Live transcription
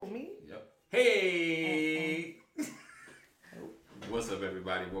Hey! What's up,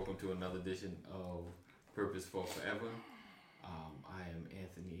 everybody? Welcome to another edition of Purpose for Forever. I am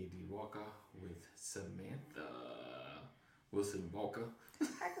Anthony A.D. Walker with Samantha Wilson Walker.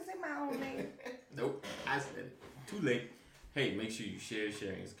 I can say my own name. Nope, I said it. Too late. Hey, make sure you share.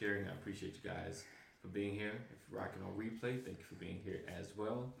 Sharing is caring. I appreciate you guys for being here. If you're rocking on replay, thank you for being here as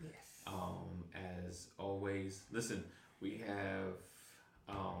well. Yes. As always, listen, we have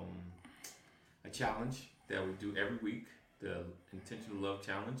a challenge that we do every week, the Intentional Love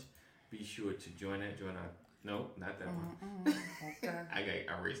Challenge. Be sure to join that. Join our no, not that one. Okay. I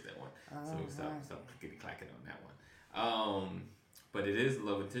erased that one. So stop clickety clacking on that one. But it is a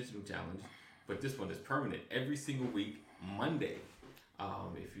Love Intentional Challenge. But this one is permanent every single week, Monday.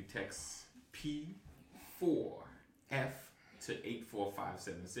 If you text P4F to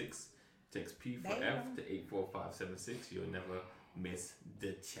 84576, text P for F to 84576, you'll never miss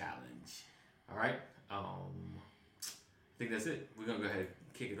the challenge. All right. I think that's it. We're gonna go ahead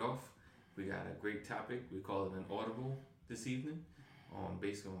and kick it off. We got a great topic. We call it an audible this evening,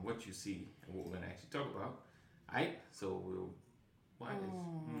 based on what you see and what we're gonna actually talk about. All right. So we'll. Why is?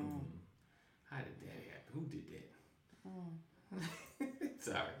 How did that happen? Who did that?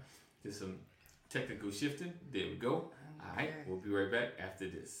 Sorry. Just some technical shifting. There we go. All right. We'll be right back after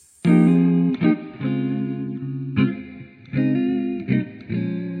this.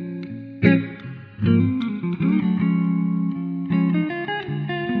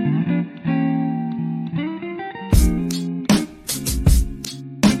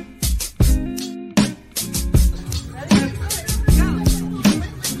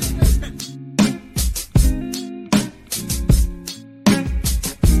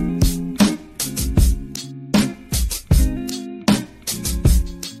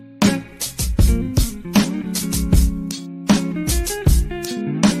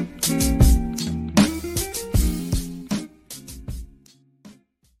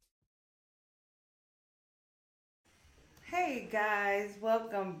 Hey guys,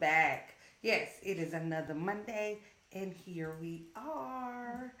 welcome back. Yes, it is another Monday, and here we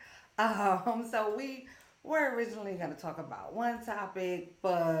are. So we were originally going to talk about one topic,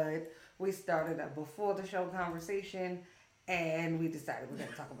 but we started a before the show conversation, and we decided we're going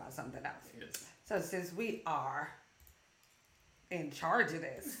to talk about something else. Yes. So since we are in charge of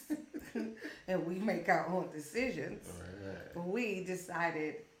this, and we make our own decisions, we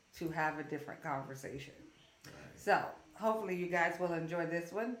decided to have a different conversation. So hopefully you guys will enjoy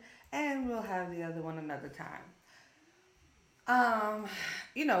this one, and we'll have the other one another time.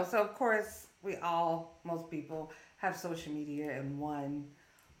 So of course most people have social media in one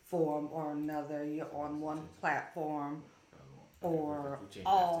form or another. You're on one platform or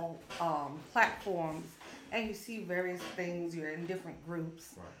all platforms, and you see various things. You're in different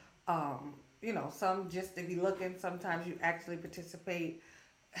groups. Some just to be looking. Sometimes you actually participate.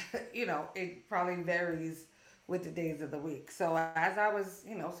 It probably varies with the days of the week. So as I was,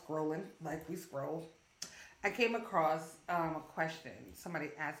 scrolling like we scroll, I came across a question. Somebody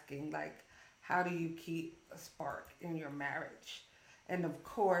asking like, how do you keep a spark in your marriage? And of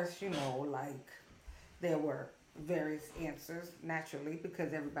course, like there were various answers naturally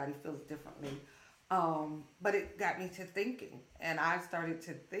because everybody feels differently. But it got me to thinking, and I started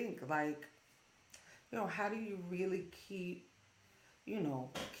to think like, how do you really keep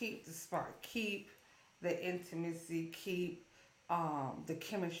the spark, keep the intimacy, keep the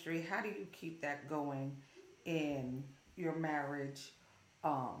chemistry? How do you keep that going in your marriage?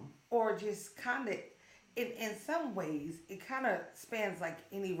 Or just kind of, in some ways, it kind of spans like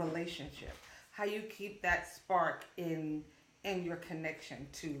any relationship. How you keep that spark in your connection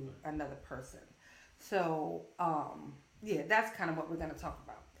to another person. So, yeah, that's kind of what we're going to talk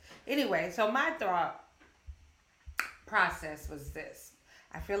about. Anyway, so my thought process was this.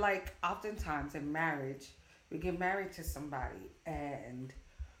 I feel like oftentimes in marriage, we get married to somebody and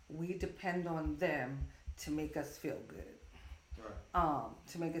we depend on them to make us feel good.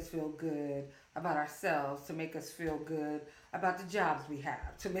 To make us feel good about ourselves, to make us feel good about the jobs we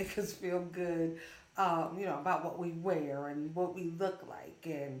have, to make us feel good, about what we wear and what we look like,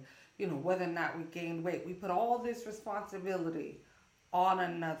 and whether or not we gain weight. We put all this responsibility on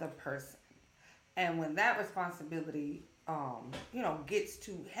another person, and when that responsibility, gets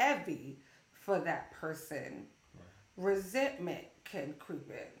too heavy for that person, resentment can creep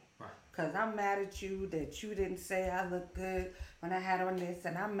in. Because I'm mad at you that you didn't say I look good when I had on this,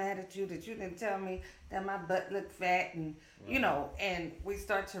 and I'm mad at you that you didn't tell me that my butt looked fat, and and we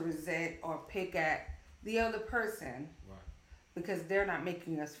start to resent or pick at the other person because they're not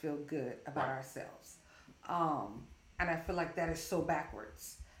making us feel good about ourselves. And I feel like that is so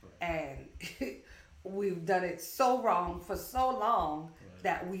backwards. and we've done it so wrong for so long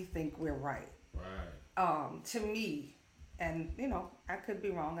that we think we're right. Right. To me, and I could be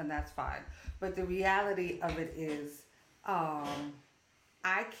wrong, and that's fine. But the reality of it is, um,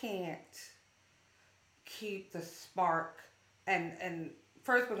 I can't keep the spark. And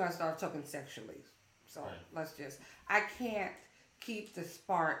first, we're gonna start talking sexually. So Right. let's just. I can't keep the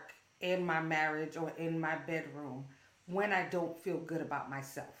spark in my marriage or in my bedroom when I don't feel good about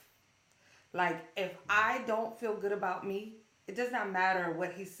myself. Like, if I don't feel good about me, it does not matter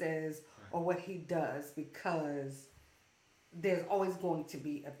what he says or what he does, because there's always going to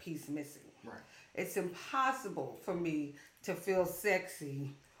be a piece missing. Right. It's impossible for me to feel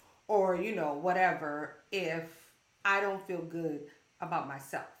sexy or, whatever, if I don't feel good about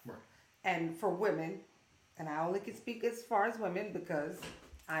myself. Right. And for women, and I only can speak as far as women because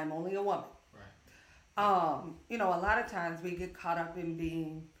I'm only a woman. Right. A lot of times we get caught up in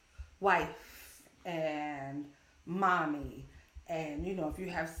being wife and mommy, and if you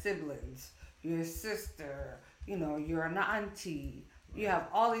have siblings, your sister, you're an auntie. You have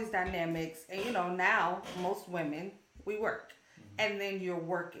all these dynamics, and now most women, we work, and then you're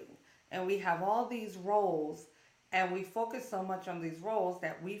working, and we have all these roles, and we focus so much on these roles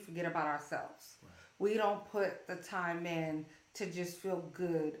that we forget about ourselves. Right. We don't put the time in to just feel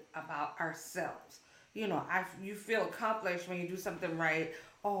good about ourselves. You feel accomplished when you do something right.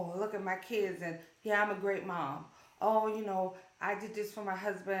 Oh, look at my kids, and yeah, I'm a great mom. Oh, I did this for my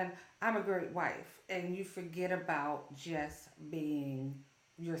husband. I'm a great wife. And you forget about just being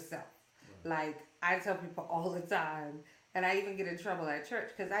yourself. Right. Like, I tell people all the time, and I even get in trouble at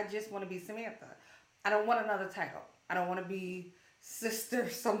church because I just want to be Samantha. I don't want another title. I don't want to be sister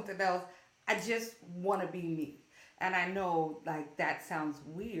something else. I just want to be me. And I know, like, that sounds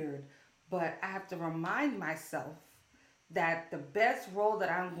weird, but I have to remind myself that the best role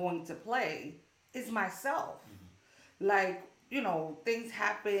that I'm going to play is myself. Like, things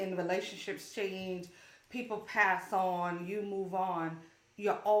happen, relationships change, people pass on, you move on.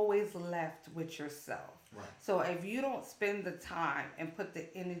 You're always left with yourself. Right. So if you don't spend the time and put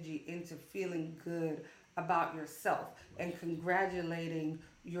the energy into feeling good about yourself and congratulating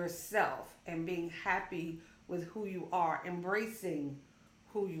yourself and being happy with who you are, embracing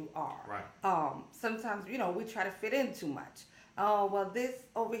who you are. Right. Sometimes, we try to fit in too much. Oh, well, this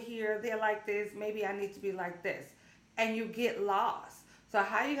over here, they're like this. Maybe I need to be like this. And you get lost. So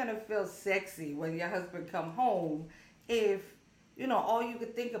how are you going to feel sexy when your husband come home if, all you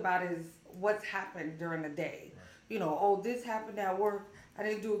could think about is what's happened during the day? Right. Oh, this happened at work. I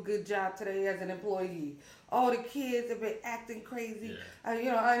didn't do a good job today as an employee. Oh, the kids have been acting crazy.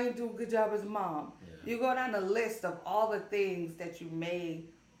 Yeah. I didn't do a good job as a mom. Yeah. You go down the list of all the things that you may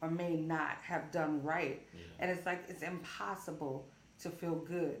or may not have done right. Yeah. And it's like, it's impossible to feel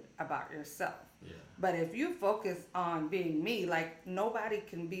good about yourself. Yeah. But if you focus on being me, like, nobody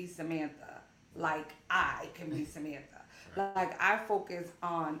can be Samantha like I can be Samantha. Right. Like, I focus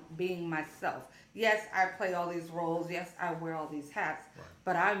on being myself. Yes, I play all these roles. Yes, I wear all these hats. Right.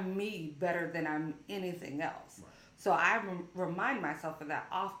 But I'm me better than I'm anything else. Right. So I remind myself of that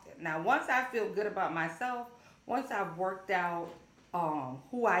often. Now, once I feel good about myself, once I've worked out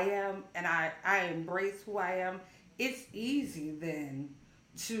who I am and I embrace who I am, it's easy then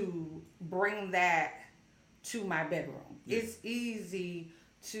to bring that to my bedroom. Yeah. It's easy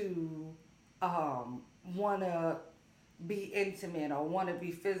to want to be intimate or want to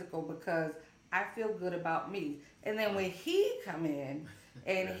be physical because I feel good about me. And then when he come in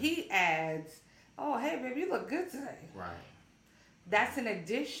and Yeah. he adds, oh, hey, baby, you look good today. Right. That's an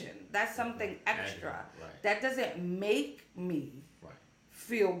addition. That's something extra. Right. That doesn't make me Right.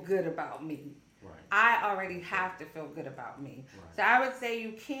 feel good about me. Right. I already have to feel good about me. Right. So I would say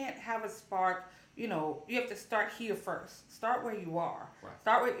you can't have a spark. You have to start here first. Start where you are. Right.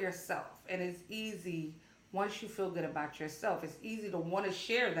 Start with yourself. And it's easy once you feel good about yourself. It's easy to want to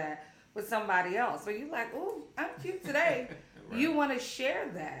share that with somebody else. So you're like, "Ooh, I'm cute today." Right. You want to share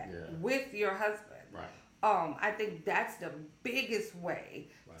that Yeah. with your husband. Right. I think that's the biggest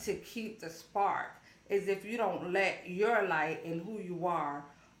way Right. to keep the spark is if you don't let your light and who you are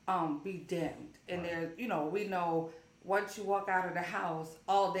be dimmed. And Right. we know once you walk out of the house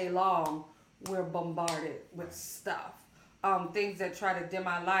all day long, we're bombarded with stuff. Things that try to dim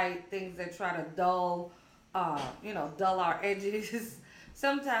our light, things that try to dull our edges.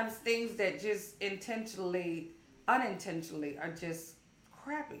 Sometimes things that just unintentionally are just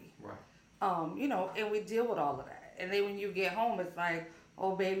crappy. Right. And we deal with all of that. And then when you get home, it's like,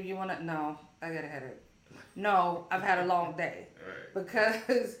 oh, baby, you want to? No, I got a headache. No, I've had a long day. Right.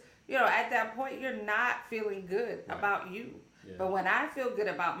 Because, at that point, you're not feeling good Right. about you. Yeah. Yeah. But when I feel good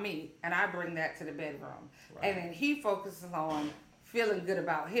about me and I bring that to the bedroom, Right. and then he focuses on feeling good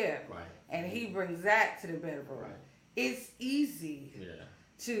about him, Right. and he brings that to the bedroom, Right. it's easy Yeah.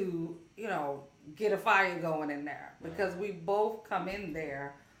 to, get a fire going in there because we both come in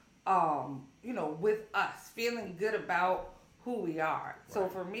there, with us feeling good about who we are. So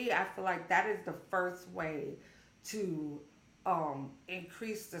Right. for me, I feel like that is the first way to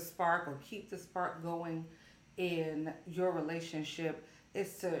increase the spark or keep the spark going in your relationship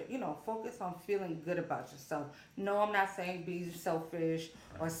is to, focus on feeling good about yourself. No, I'm not saying be selfish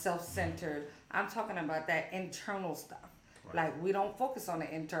or self centered. I'm talking about that internal stuff. Right. Like, we don't focus on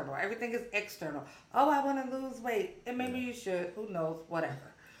the internal. Everything is external. Oh, I want to lose weight. And maybe Yeah. you should. Who knows?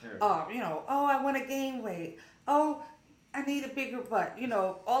 Whatever. Yeah. Oh, I want to gain weight. Oh, I need a bigger butt.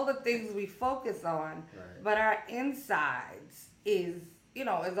 All the things we focus on. Right. But our insides is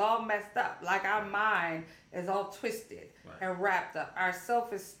all messed up. Like, our mind is all twisted and wrapped up. Our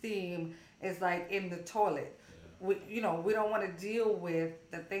self-esteem is like in the toilet. We don't want to deal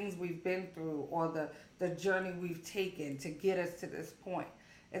with the things we've been through or the journey we've taken to get us to this point.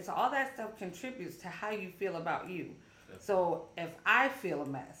 And so all that stuff contributes to how you feel about you. So if I feel a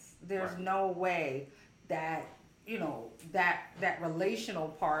mess, there's no way that that relational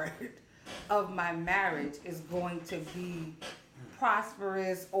part of my marriage is going to be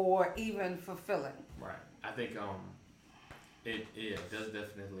prosperous or even fulfilling. Right. I think it does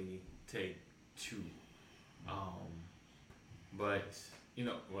definitely take two. But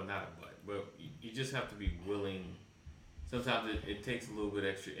well, not a but you just have to be willing. Sometimes it takes a little bit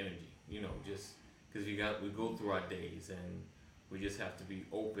extra energy, just because we go through our days and we just have to be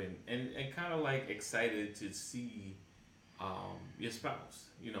open and kind of like excited to see your spouse.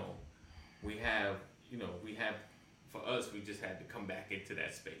 We have for us, we just had to come back into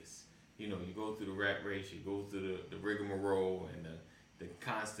that space. You go through the rat race, you go through the rigmarole and the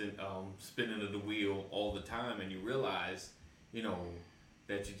constant spinning of the wheel all the time, and you realize,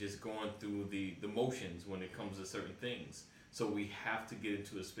 that you're just going through the motions when it comes to certain things. So we have to get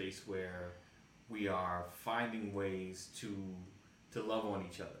into a space where we are finding ways to love on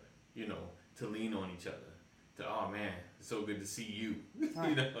each other, to lean on each other. To, oh man, it's so good to see you,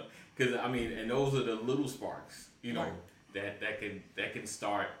 Right. because and those are the little sparks, Right. that can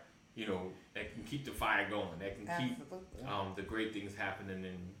start, that can keep the fire going, that can keep the great things happening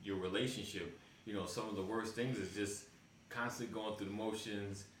in your relationship. Some of the worst things is just constantly going through the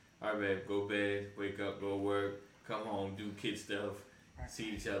motions. All right, babe, go bed, wake up, go work, come home, do kid stuff, see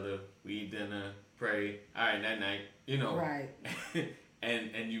each other, we eat dinner, pray. All right, night night. Right.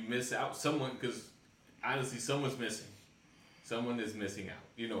 and you miss out someone because honestly, someone's missing. Someone is missing out.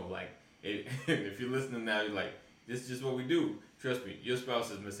 If you're listening now, you're like, this is just what we do. Trust me, your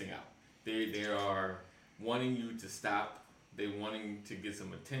spouse is missing out. They are wanting you to stop. They're wanting to get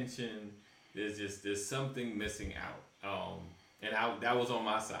some attention. There's something missing out. That was on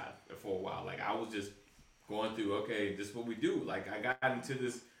my side for a while. Like, I was just going through, okay, this is what we do. Like, I got into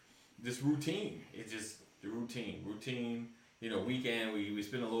this routine. It's just the routine. Weekend we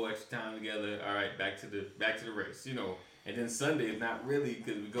spend a little extra time together. All right, back to the race. And then Sunday is not really,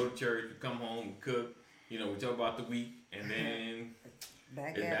 because we go to church, we come home, we cook. We talk about the week, and then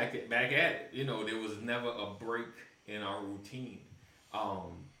back at it. There was never a break in our routine.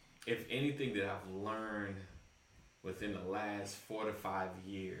 If anything that I've learned within the last 4 to 5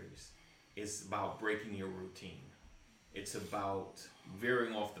 years, it's about breaking your routine. It's about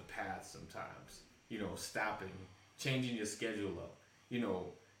veering off the path sometimes. Stopping, changing your schedule up.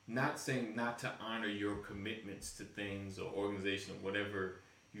 Not saying not to honor your commitments to things or organization or whatever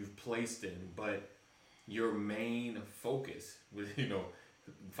you've placed in, but your main focus with,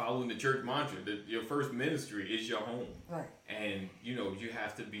 following the church mantra that your first ministry is your home. Right. And, you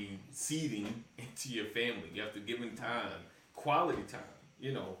have to be seeding into your family. You have to give them time, quality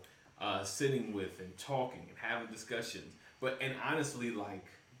time, sitting with and talking and having discussions. And honestly, like,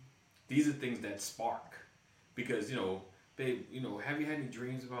 these are things that spark because, babe, have you had any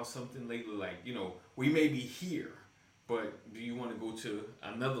dreams about something lately? Like, we may be here, but do you want to go to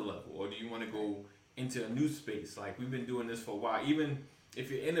another level, or do you want to go into a new space? Like, we've been doing this for a while. Even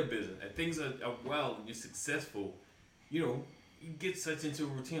if you're in a business and things are well and you're successful, you get such into a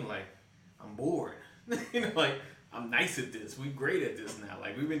routine. Like, I'm bored. Like, I'm nice at this. We're great at this now.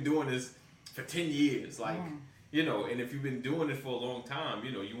 Like, we've been doing this for 10 years. Like, and if you've been doing it for a long time,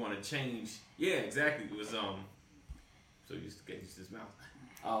 you want to change. Yeah, exactly. It was so used to get used to this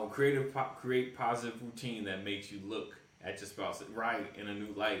mouth. Create positive routine that makes you look at your spouse right in a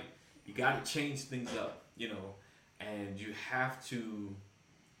new light. You got to change things up, and you have to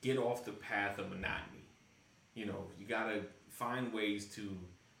get off the path of monotony. You got to find ways to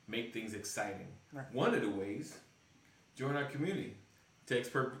make things exciting. Right. One of the ways, join our community.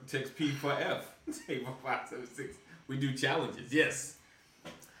 Text P for F. 84576. We do challenges. Yes.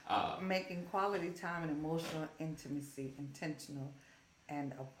 Making quality time and emotional intimacy intentional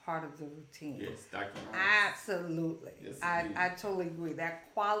and a part of the routine. Yes, Dr. Absolutely. Yes, I totally agree.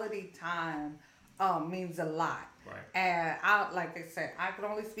 That quality time means a lot. Right. And like I said, I can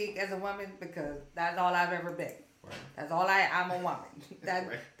only speak as a woman because that's all I've ever been. Right. That's all I'm a woman. That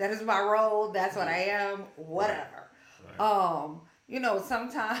Right. that is my role. That's what I am. Whatever. Right. You know,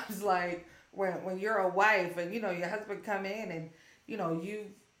 sometimes like when you're a wife and you know your husband come in and you know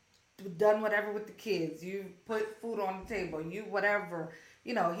you've done whatever with the kids, you put food on the table, you whatever,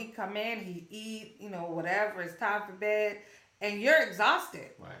 you know, he come in, he eat, you know, whatever, it's time for bed, and you're exhausted,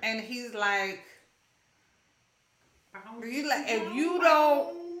 Right. and he's like, you like, if you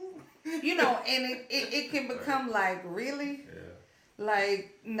don't, you know, and it can become like, really? Yeah.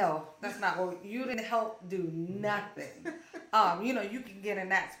 Like, no, that's not what you didn't help do nothing. You know, you can get in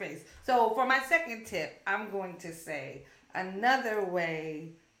that space. So for my second tip, I'm going to say another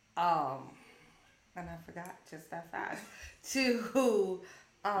way, and I forgot just that fast, to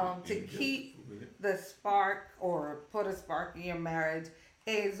keep the spark or put a spark in your marriage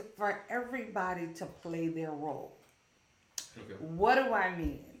is for everybody to play their role. Okay. What do I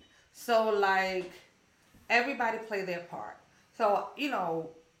mean? So like everybody play their part. So, you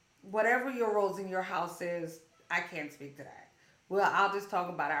know, whatever your roles in your house is, I can't speak to that. Well, I'll just talk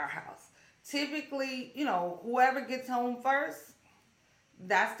about our house. Typically, you know, whoever gets home first,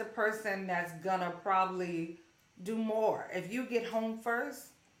 that's the person that's gonna probably do more. If you get home first,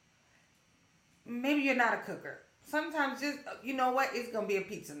 maybe you're not a cooker. Sometimes just, you know what, it's gonna be a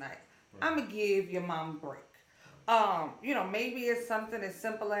pizza night. Right. I'm gonna give your mom a break. You know, maybe it's something as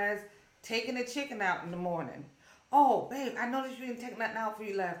simple as taking the chicken out in the morning. Oh, babe, I noticed you didn't take nothing out for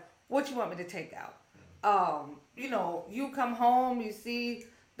you left. What you want me to take out? You know, you come home, you see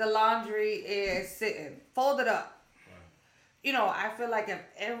the laundry is sitting, fold it up. Right. You know, I feel like if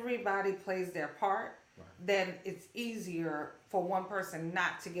everybody plays their part, right, then it's easier for one person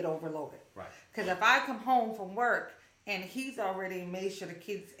not to get overloaded. Right. Because if I come home from work and he's already made sure the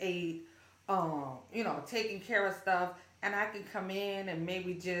kids ate, you know, taking care of stuff, and I can come in and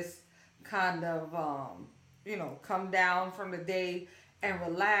maybe just kind of, you know, come down from the day and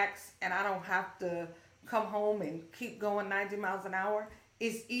relax, and I don't have to come home and keep going 90 miles an hour.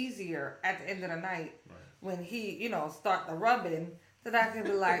 It's easier at the end of the night, right, when he, you know, start the rubbing, that I can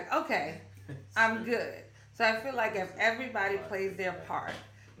be like, okay, I'm good. So I feel like if everybody plays their part,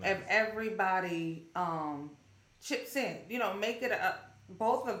 if everybody chips in, you know, make it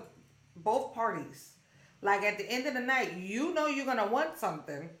both parties. Like at the end of the night, you know you're gonna want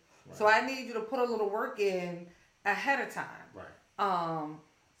something, right, so I need you to put a little work in ahead of time. Right.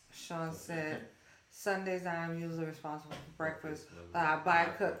 Sean said, Sundays I am usually responsible for breakfast. I buy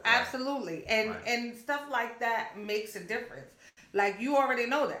cook. Absolutely. And stuff like that makes a difference. Like you already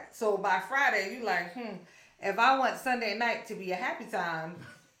know that. So by Friday you like, if I want Sunday night to be a happy time,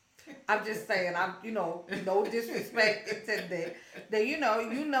 I'm just saying, I'm, you know, no disrespect intended, that you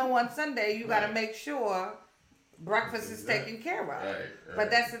know on Sunday you gotta make sure breakfast is taken care of. Right. But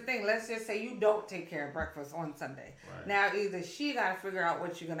that's the thing. Let's just say you don't take care of breakfast on Sunday. Right. Now either she gotta figure out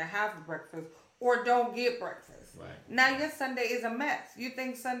what you're gonna have for breakfast or don't get breakfast. Right. Now your Sunday is a mess. You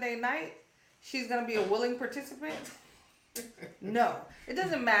think Sunday night she's gonna be a willing participant? No. It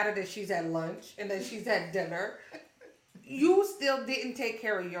doesn't matter that she's at lunch and that she's at dinner. You still didn't take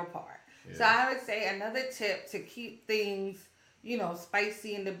care of your part. Yeah. So I would say another tip to keep things, you know,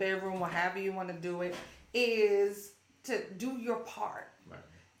 spicy in the bedroom or however you want to do it is to do your part. Right.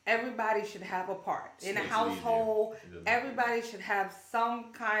 Everybody should have a part. In a household, everybody should have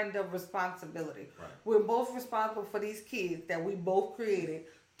some kind of responsibility. Right. We're both responsible for these kids that we both created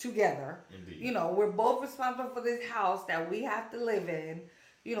together. Indeed. You know, we're both responsible for this house that we have to live in.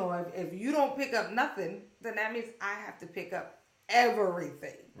 You know, if you don't pick up nothing, then that means I have to pick up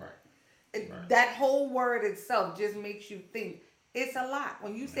everything. Right. Right. That whole word itself just makes you think it's a lot.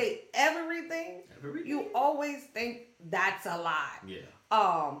 When you say everything, you always think that's a lot.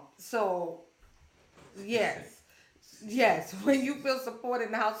 Yeah. So, yes. When you feel supported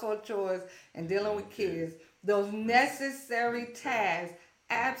in household chores and dealing with kids, those necessary tasks.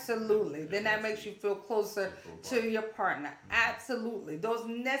 Absolutely. Then that makes you feel closer to your partner. Absolutely. Those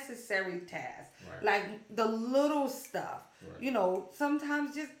necessary tasks. Right. Like the little stuff. Right. You know,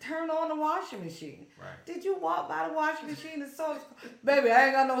 sometimes just turn on the washing machine. Right. Did you walk by the washing machine and saw, baby, I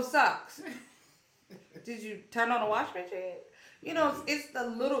ain't got no socks. Did you turn on the washing machine? You know, it's the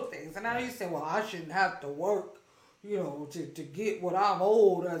little things. And now you say, well, I shouldn't have to work to get what I'm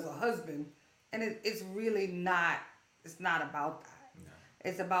owed as a husband. And it's really not, it's not about that. No.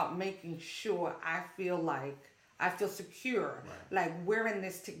 It's about making sure I feel secure. Right. Like we're in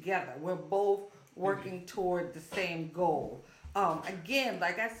this together. We're both working toward the same goal. Again,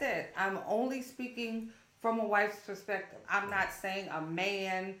 like I said, I'm only speaking from a wife's perspective. I'm not saying a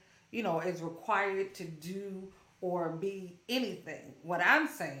man, is required to do or be anything. What I'm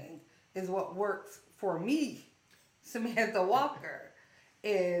saying is what works for me, Samantha Walker,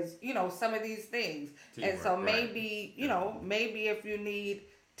 is, some of these things. Teamwork, and so right. maybe, maybe if you need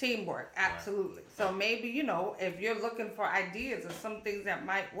teamwork, absolutely. Right. So maybe, if you're looking for ideas of some things that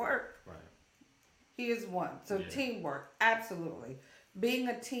might work, Right. here's one. So Yeah. teamwork, absolutely. Being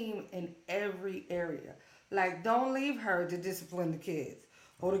a team in every area. Like, don't leave her to discipline the kids.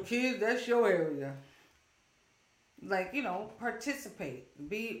 Oh, the kids, that's your area. Like, participate.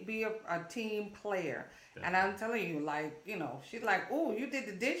 Be a team player. And I'm telling you, like, she's like, oh, you did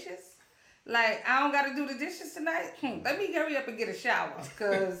the dishes? Like, I don't got to do the dishes tonight? Let me hurry up and get a shower.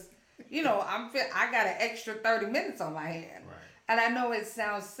 Because, I got an extra 30 minutes on my hand. Right. And I know it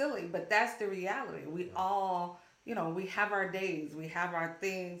sounds silly, but that's the reality. We all, we have our days, we have our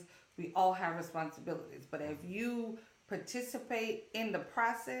things, we all have responsibilities. But if you participate in the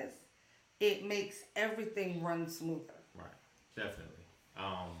process, it makes everything run smoother. Right. Definitely.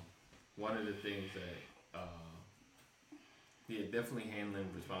 One of the things that, yeah, definitely handling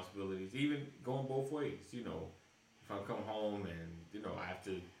responsibilities, even going both ways. If I come home and, I have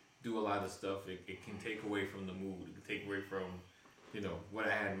to do a lot of stuff, it can take away from the mood. It can take away from, what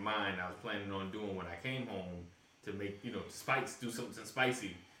I had in mind. I was planning on doing when I came home to make, do something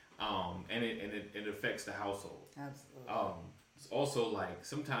spicy. And it affects the household. Absolutely. It's also like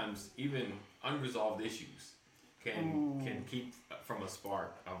sometimes even unresolved issues can keep from a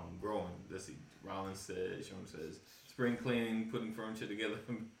spark growing. Let's see, Rollins says, Sean says, spring cleaning, putting furniture together,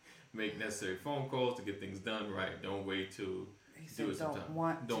 make necessary phone calls to get things done right. Don't wait to do it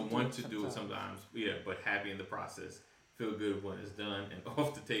sometimes. Don't want to do it sometimes. Yeah, but happy in the process. Feel good when it's done and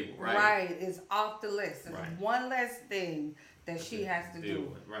off the table, right? Right, it's off the list. It's Right. one less thing that she has to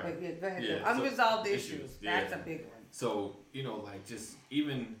do. Right. But yeah, go ahead. Yeah, Unresolved so issues. yeah. That's a big one. So, like just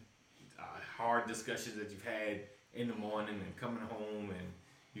even hard discussions that you've had in the morning and coming home, and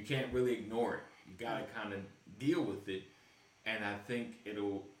you can't really ignore it. You gotta kind of deal with it, and I think it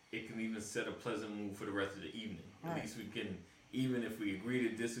can even set a pleasant mood for the rest of the evening. Right. At least we can, even if we agree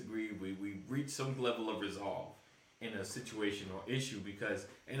to disagree, we reach some level of resolve in a situation or issue. Because,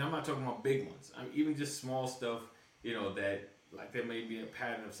 and I'm not talking about big ones. Even just small stuff, that like there may be a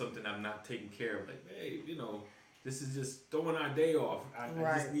pattern of something I'm not taking care of. Like, hey, this is just throwing our day off. I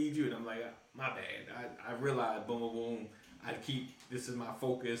just need you. And I'm like, my bad. I realize, boom, boom, boom. This is my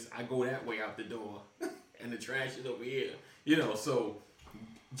focus. I go that way out the door. And the trash is over here. So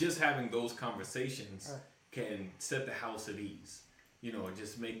just having those conversations can set the house at ease.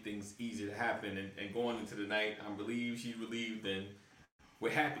 Just make things easier to happen. And going into the night, I'm relieved, she's relieved, and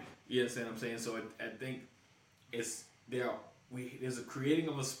we're happy. You understand what I'm saying? So I think there's a creating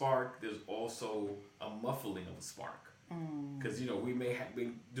of a spark. There's also a muffling of a spark. Because, we may have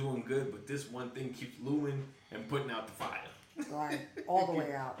been doing good, but this one thing keeps looming and putting out the fire. Right, all the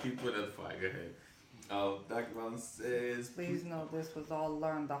way out. Keep putting out the fire. Go ahead. Dr. Rollins says, please know this was all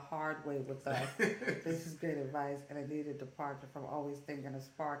learned the hard way with us. This is good advice and a needed departure from always thinking a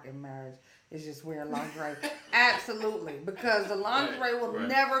spark in marriage is just wear lingerie. Absolutely, because the lingerie will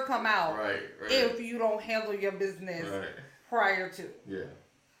never come out if you don't handle your business prior to. Yeah.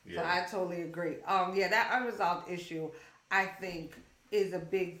 So I totally agree. That unresolved issue, I think, is a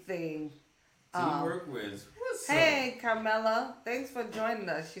big thing. Teamwork wins. What's hey, Carmela. Thanks for joining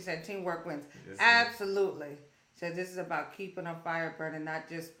us. She said teamwork wins. Yes, absolutely. She said this is about keeping a fire burning, not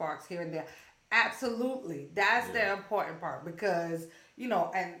just sparks here and there. Absolutely. That's the important part because,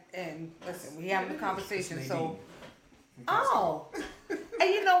 and listen, we having a conversation. So, and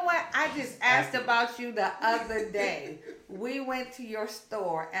you know what? I just asked about you the other day. We went to your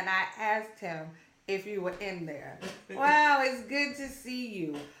store and I asked him if you were in there. Wow, it's good to see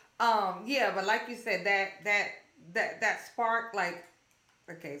you. But like you said, that spark, like,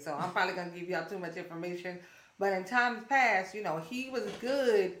 okay, so I'm probably gonna give y'all too much information, but in times past, he was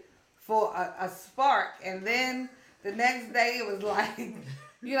good for a spark, and then the next day it was like,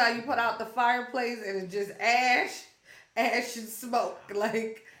 you put out the fireplace and it's just ash and smoke,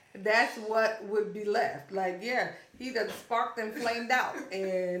 like that's what would be left. Like, he done sparked and flamed out,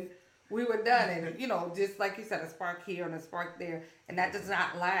 and we were done. And, just like you said, a spark here and a spark there. And that does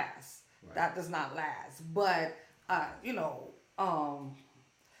not last. Right. That does not last. But,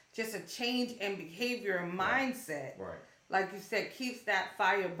 just a change in behavior and mindset. Right. Like you said, keeps that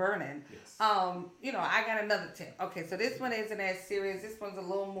fire burning. Yes. I got another tip. Okay, so this one isn't as serious. This one's a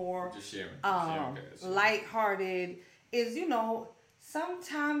little more Just sharing. lighthearted. Is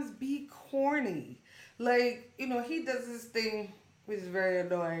sometimes be corny. Like he does this thing which is very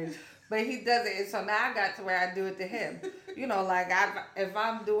annoying, but he does it. And so now I got to where I do it to him. Like if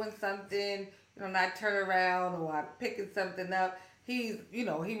I'm doing something, and I turn around or I'm picking something up, he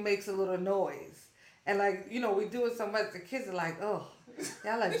makes a little noise. And we do it so much, the kids are like, oh,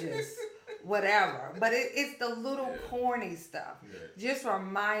 y'all are just whatever. But it's the little corny stuff. Yeah. Just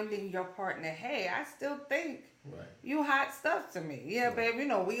reminding your partner, hey, I still think you hot stuff to me. Yeah, babe,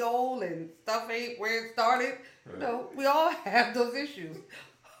 we old and stuff ain't where it started. Right. We all have those issues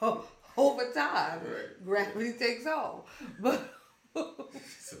over time. Right. Gravity takes all. But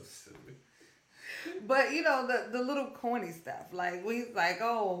so silly. But the little corny stuff, like he's like,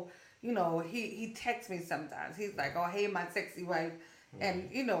 oh, he texts me sometimes. He's like, oh, hey, my sexy wife.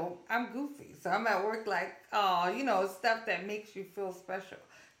 And, I'm goofy. So I'm at work like, oh, stuff that makes you feel special.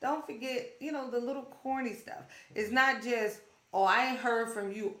 Don't forget, the little corny stuff. It's not just, oh, I ain't heard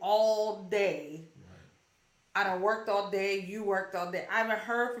from you all day. I done worked all day. You worked all day. I haven't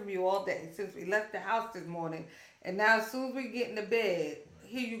heard from you all day since we left the house this morning. And now as soon as we get into bed,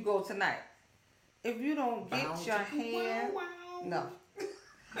 here you go tonight. If you don't get your hand, no.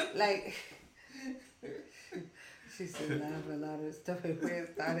 Like, she said laughing a lot of stuff and where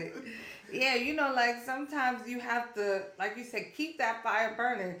it started. Yeah, like sometimes you have to, like you said, keep that fire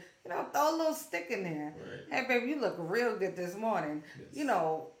burning. Throw a little stick in there. Right. Hey, baby, you look real good this morning. Yes.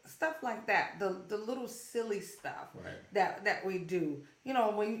 Stuff like that. The little silly stuff that we do.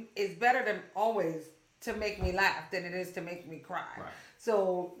 When it's better than always to make me laugh than it is to make me cry. Right.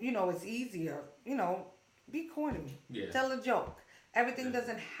 So, it's easier. Be corny. Yeah. Tell a joke. Everything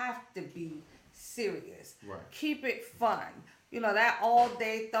doesn't have to be serious. Right. Keep it fun. That all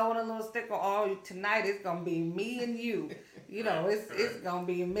day throwing a little sticker. Oh, tonight it's gonna be me and you. It's gonna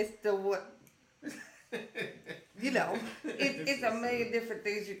be Mr. What. It's a million different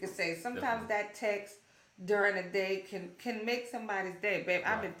things you can say. Sometimes that text during the day can make somebody's day. Babe,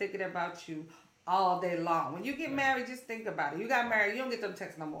 I've been thinking about you all day long. When you get married, just think about it. You got married, you don't get them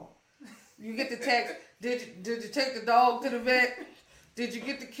texts no more. You get the text, did you take the dog to the vet? Did you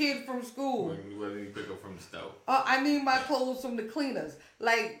get the kid from school? What did you pick up from the stove? I need my clothes from the cleaners.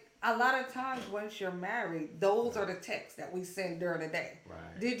 Like, a lot of times once you're married, those are the texts that we send during the day.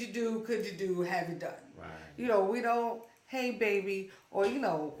 Right. Did you do, could you do, have you done? Right. We don't, hey baby, or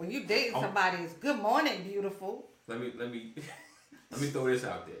when you dating somebody, it's good morning, beautiful. Let me throw this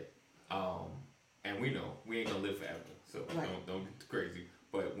out there. And we know we ain't gonna live forever, so don't get crazy.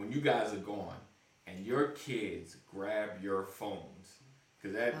 But when you guys are gone and your kids grab your phones,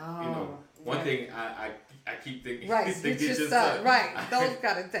 because that one thing I keep thinking, get your son. Right, those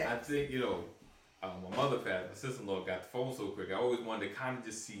kind of things. I think my mother passed, my sister-in-law got the phone so quick. I always wanted to kind of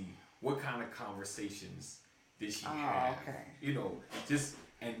just see what kind of conversations did she have. Okay. Just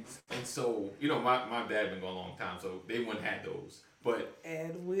and so my dad been gone a long time, so they wouldn't have those.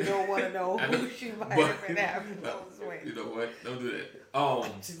 And we don't want to know who she might have been having those with. You know what? Don't do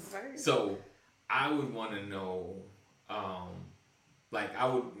that. So I would want to know,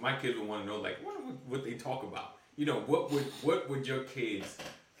 my kids would want to know, what they talk about. What would your kids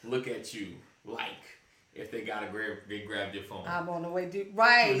look at you like if they grabbed your phone? I'm on the way, dude.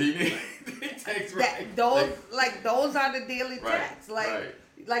 Right. They text, right. Those are the daily texts.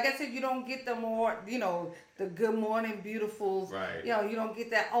 Like I said, you don't get the more, the good morning beautifuls. Right. You don't get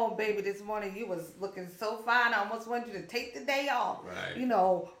that, oh, baby, this morning you was looking so fine. I almost wanted you to take the day off. Right.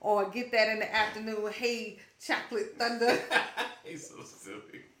 Or get that in the afternoon, hey, chocolate thunder. He's so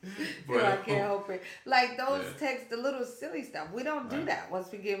silly. I can't help it. Like those texts, the little silly stuff. We don't do that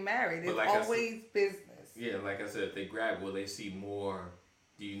once we get married. It's always business. Yeah, like I said, if they grab, will they see more,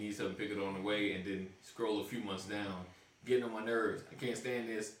 do you need something, pick it on the way, and then scroll a few months down. Getting on my nerves. I can't stand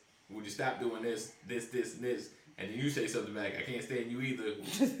this. Would you stop doing this, and this? And then you say something back. I can't stand you either.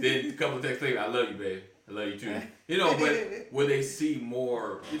 Then a couple of texts later, I love you, babe. I love you too. But will they see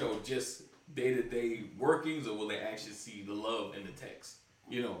more, just day-to-day workings, or will they actually see the love in the text?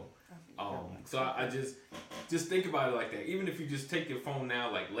 So I just think about it like that. Even if you just take your phone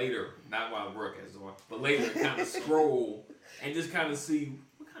now, like later, not while work is on, but later, kind of scroll and just kind of see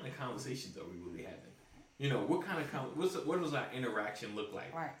what kind of conversations are we really having. What kind of what does our interaction look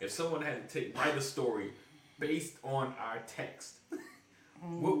like? Right. If someone had to write a story based on our text,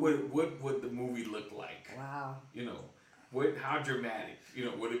 what would the movie look like? Wow. How dramatic?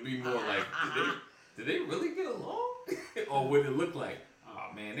 Would it be more like did they really get along, or would it look like, oh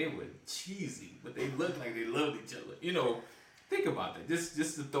out, man, they were cheesy, but they looked like they loved each other. You know, think about that. Just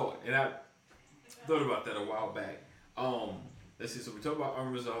the thought, and I thought about that a while back. Let's see. So we talk about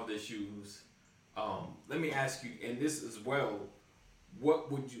unresolved issues. Let me ask you, and this as well. What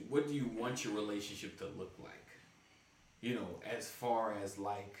do you want your relationship to look like? You know, as far as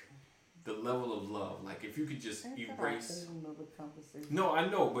like the level of love. Like if you could just erase. No, I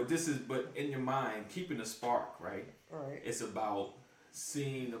know, but in your mind, keeping a spark, right? Right. It's about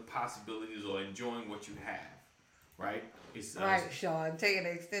seeing the possibilities or enjoying what you have, right? It's right, Sean. Taking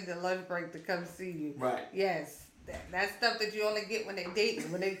an extended lunch break to come see you. Right. Yes. That's stuff that you only get when they're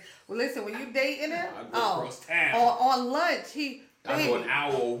dating. Listen, when you dating him, I go across town. On lunch, I go an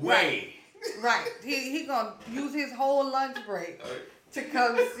hour away. Right. He gonna use his whole lunch break to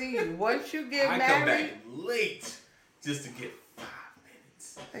come see you. Once you get married, I come back late just to get 5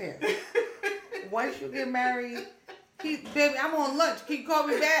 minutes. Yeah. Once you get married, baby, I'm on lunch. Can you call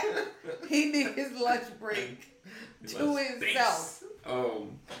me back? He needs his lunch break to himself.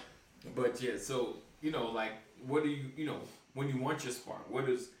 But yeah, so you know, like, what do you know when you want your spark? What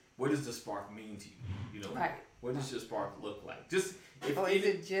does the spark mean to you? You know, right. What does your spark look like? Just is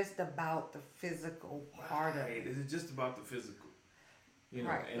it just about the physical part of it? Is it just about the physical? You know,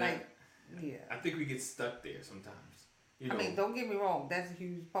 right. And I think we get stuck there sometimes. You know, I mean, don't get me wrong. That's a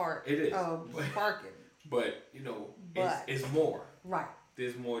huge part. It is of sparking. But you know, it's more. Right.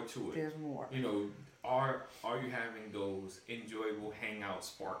 There's more to it. There's more. You know, are you having those enjoyable hangout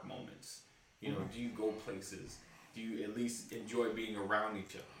spark moments? You know, do you go places? Do you at least enjoy being around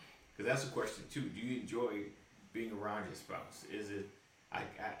each other? Because that's a question too. Do you enjoy being around your spouse? Is it I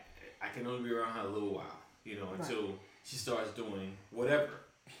can only be around her a little while, you know, until she starts doing whatever,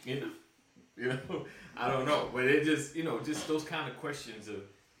 you know, I don't know, but it just, you know, just those kind of questions of,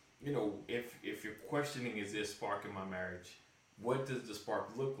 you know, if you're questioning, is there a spark in my marriage? What does the spark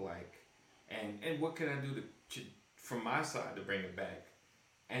look like? And what can I do to from my side to bring it back?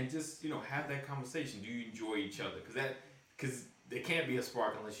 And just, you know, have that conversation. Do you enjoy each other? Because there can't be a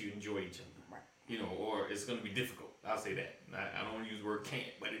spark unless you enjoy each other. Right. You know, or it's going to be difficult. I'll say that. I don't want to use the word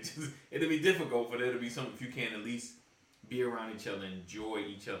can't, but it'll be difficult for there to be something if you can't at least be around each other, enjoy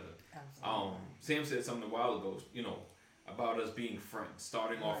each other. Absolutely. Sam said something a while ago, you know, about us being friends,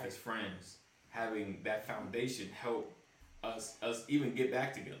 starting off as friends, having that foundation help us even get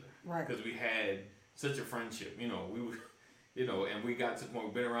back together. Right. Because we had such a friendship, you know, we were, you know, and we got to the point,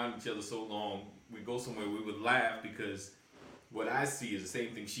 we've been around each other so long, we go somewhere, we would laugh because what I see is the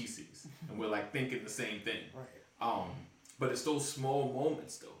same thing she sees. And we're like thinking the same thing. Right. But it's those small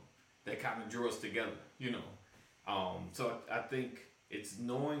moments though that kind of draw us together, you know. So I think it's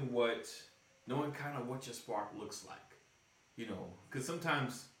knowing kind of what your spark looks like, you know, because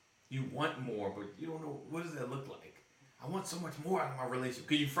sometimes you want more, but you don't know, what does that look like? I want so much more out of my relationship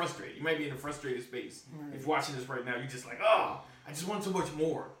because you're frustrated. You might be in a frustrated space. Right. If you're watching this right now, you're just like, oh, I just want so much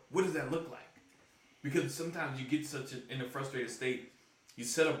more. What does that look like? Because sometimes you get in a frustrated state, you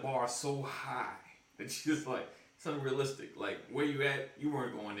set a bar so high that you just like, it's unrealistic. Like, where you at, you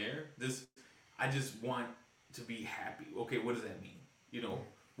weren't going there. I just want to be happy. Okay, what does that mean? You know,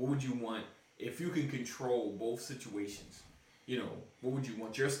 what would you want if you can control both situations? You know, what would you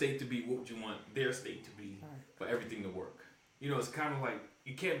want your state to be? What would you want their state to be for everything to work? You know, it's kind of like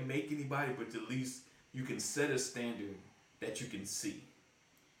you can't make anybody, but at least you can set a standard that you can see.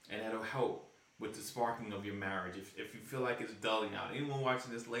 And that'll help with the sparking of your marriage. If you feel like it's dulling out, anyone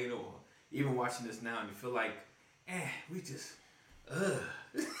watching this later or even watching this now and you feel like, we just,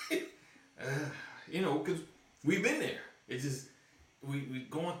 you know, because we've been there. It's just, we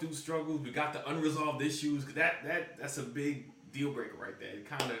going through struggles. We got the unresolved issues. That's a big deal breaker right there. It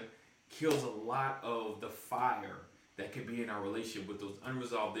kind of kills a lot of the fire that could be in our relationship with those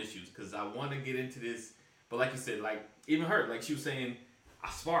unresolved issues. Because I want to get into this, but like you said, like even her, like she was saying, I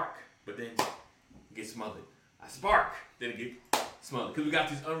spark, but then get smothered. I spark, then get smothered. Because we got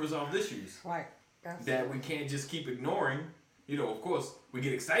these unresolved issues. Right. That we can't just keep ignoring. You know, of course, we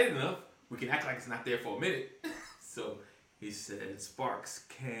get excited enough, we can act like it's not there for a minute. So he said, sparks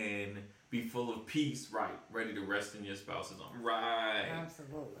can be full of peace, right? Ready to rest in your spouse's arms. Right.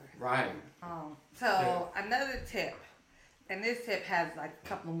 Absolutely. Right. Another tip, and this tip has like a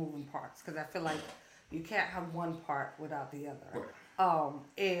couple of moving parts because I feel like you can't have one part without the other. Right.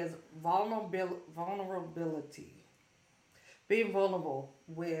 Is vulnerability. Being vulnerable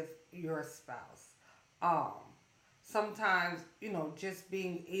with your spouse. Sometimes, you know, just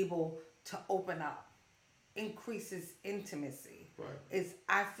being able to open up increases intimacy. Right.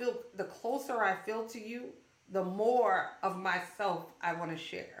 I feel the closer I feel to you, the more of myself I want to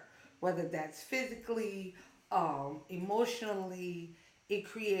share, whether that's physically, emotionally, it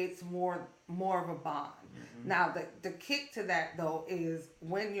creates more of a bond. Mm-hmm. Now the kick to that though is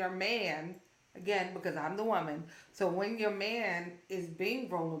when your man, again because I'm the woman, so when your man is being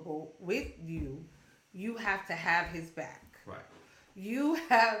vulnerable with you, you have to have his back. Right. You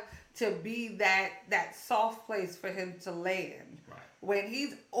have to be that soft place for him to land. Right. When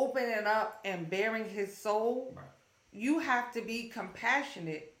he's opening up and bearing his soul, Right. you have to be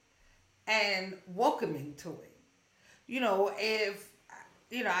compassionate and welcoming to it.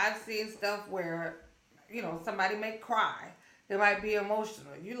 If I've seen stuff where somebody may cry, they might be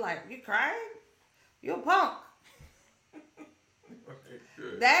emotional. You like, you crying? You a punk.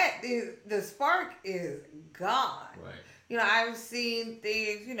 That is, the spark is gone. Right. I've seen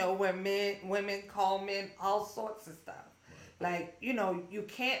things, where women call men all sorts of stuff. Right. Like, you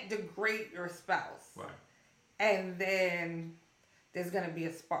can't degrade your spouse. Right. And then there's gonna be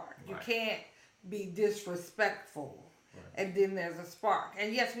a spark. Right. You can't be disrespectful. Right. And then there's a spark.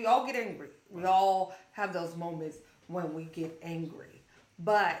 And yes, we all get angry. We all have those moments when we get angry.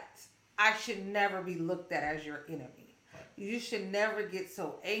 But I should never be looked at as your enemy. Right. You should never get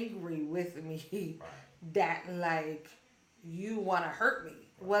so angry with me Right. that like you want to hurt me,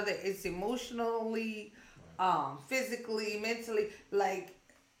 Right. whether it's emotionally, Right. physically, mentally. Like,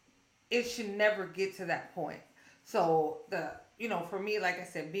 it should never get to that point. So for me, like I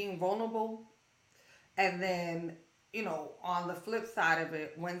said, being vulnerable, and then on the flip side of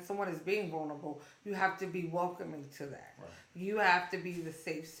it, when someone is being vulnerable, you have to be welcoming to that. Right. You have to be the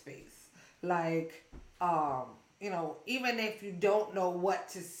safe space. Like, even if you don't know what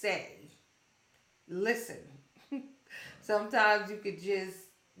to say, listen. Sometimes you could just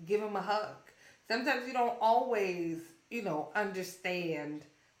give them a hug. Sometimes you don't always, understand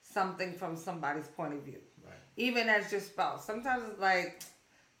something from somebody's point of view. Right. Even as your spouse. Sometimes it's like,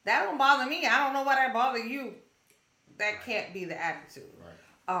 that don't bother me. I don't know why that bother you. That Right. can't be the attitude.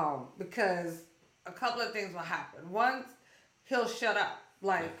 Right. Because a couple of things will happen. Once, he'll shut up.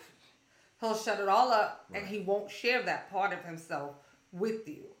 Like, he'll shut it all up, Right. and he won't share that part of himself with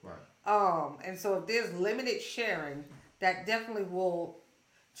you. Right. And so if there's limited sharing, that definitely will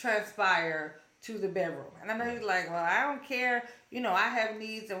transpire to the bedroom. And I know you're like, well, I don't care. I have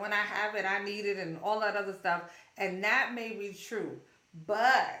needs, and when I have it, I need it, and all that other stuff. And that may be true.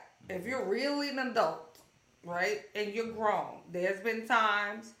 But if you're really an adult, right, and you're grown, there's been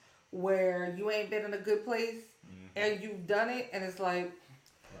times where you ain't been in a good place, and you've done it, and it's like,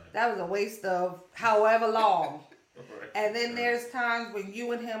 Right. that was a waste of however long. Right. And then Right. there's times when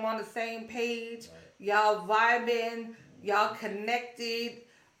you and him on the same page, Right. y'all vibing, y'all connected.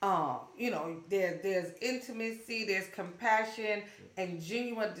 There's intimacy, there's compassion, and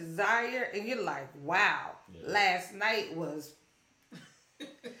genuine desire, and you're like, wow, Yeah. last night was. Right.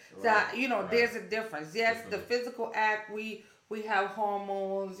 So Right. there's a difference. Yes, the Definitely. physical act, we have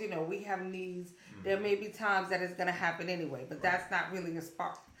hormones, we have needs. There may be times that it's gonna happen anyway, but that's not really a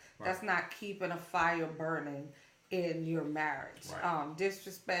spark. Right. That's not keeping a fire burning in your marriage. Right.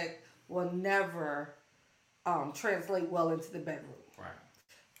 Disrespect will never translate well into the bedroom. Right.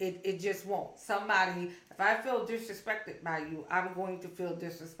 It just won't. Somebody, if I feel disrespected by you, I'm going to feel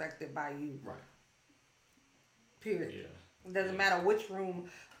disrespected by you. Right. Period. Yeah. It doesn't Yeah. matter which room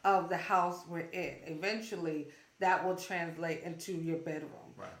of the house we're in. Eventually, that will translate into your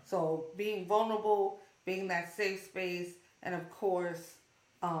bedroom. Right. So being vulnerable, being that safe space, and of course,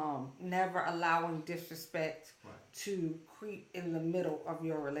 never allowing disrespect Right. to creep in the middle of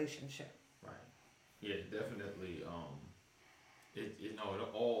your relationship. Right. Yeah, definitely.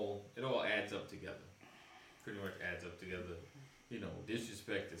 It all adds up together. Pretty much adds up together.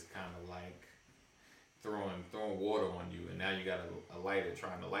 Disrespect is kind of like throwing water on you, and now you got a lighter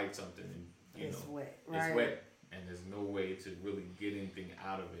trying to light something, and It's wet, right? it's wet, and there's no way to really get anything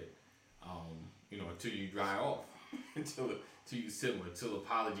out of it. Until you dry off, until you simmer, until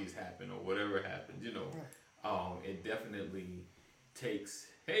apologies happen or whatever happens. It definitely takes.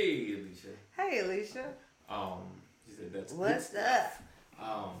 Hey, Alicia. Hey, Alicia. She said that's What's good stuff.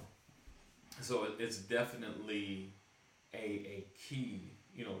 So it's definitely a key,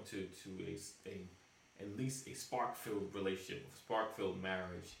 to a at least a spark-filled relationship, a spark-filled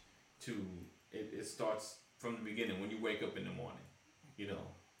marriage. It starts from the beginning when you wake up in the morning,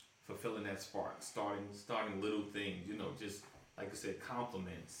 fulfilling that spark, starting little things, just like I said,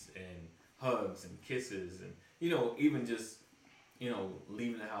 compliments and hugs and kisses, and even just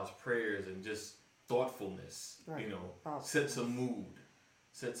leaving the house, prayers, and just thoughtfulness, Right. sets a mood,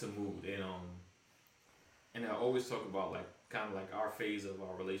 and I always talk about like kind of like our phase of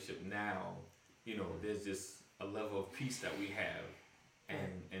our relationship now. There's just a level of peace that we have,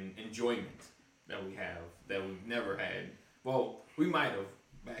 and enjoyment that we have that we've never had Well, we might have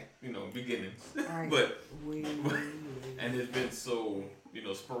back, beginnings, Right. but, We. and it's been so,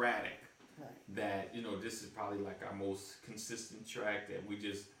 sporadic Right. that, this is probably like our most consistent track that we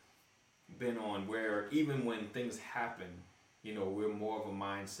just been on, where even when things happen, we're more of a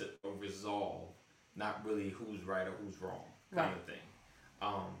mindset of resolve, not really who's right or who's wrong kind Right. of thing.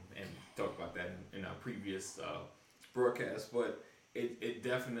 And talked about that in our previous broadcast, but it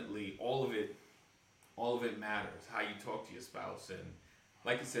definitely, all of it matters, how you talk to your spouse, and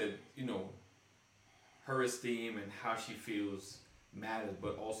like you said, her esteem and how she feels matters,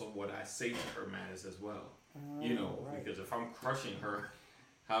 but also what I say to her matters as well. Right. Because if I'm crushing her,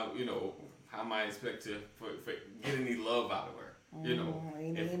 how am I expect to for get any love out of her?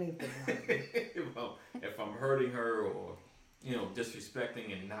 Ain't If anything. if I'm hurting her, or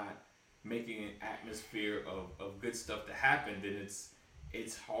disrespecting and not making an atmosphere of good stuff to happen, then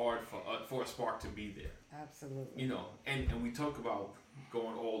it's hard for a spark to be there. Absolutely. And we talk about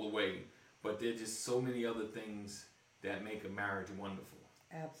going all the way, but there's just so many other things that make a marriage wonderful.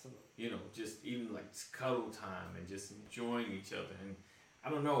 Absolutely. Just even like cuddle time and just enjoying each other, and I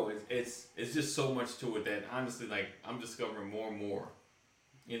don't know, it's just so much to it that honestly, like, I'm discovering more and more,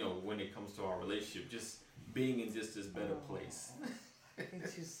 when it comes to our relationship, just being in just this better place.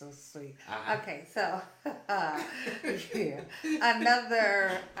 It's just so sweet. Uh-huh. Okay, so yeah,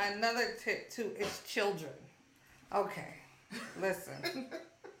 another tip too is children. Okay, listen.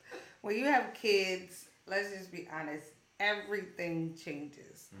 When you have kids, let's just be honest. Everything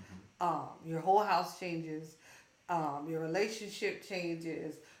changes. Your whole house changes. Your relationship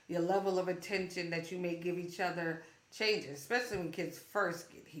changes. Your level of attention that you may give each other changes, especially when kids first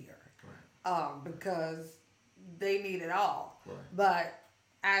get here, because they need it all. Right. But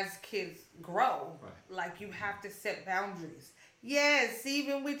as kids grow, Right. like, you have to set boundaries. Yes,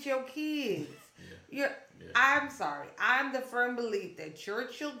 even with your kids. Yeah. I'm sorry. I'm the firm belief that your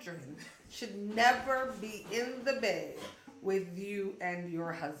children should never be in the bed with you and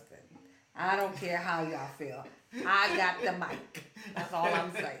your husband. I don't care how y'all feel. I got the mic. That's all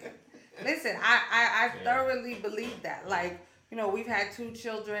I'm saying. Listen, I thoroughly believe that. Like, we've had 2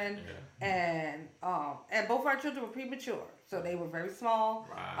 children, and both our children were premature. So they were very small.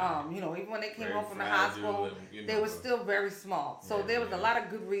 Right. Even when they came Very home from the fragile, hospital, and, they were still very small. So there was a lot of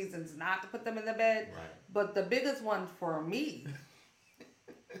good reasons not to put them in the bed. Right. But the biggest one for me,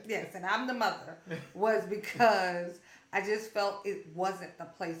 yes, and I'm the mother, was because I just felt it wasn't the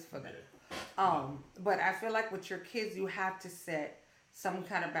place for them. But I feel like with your kids, you have to set some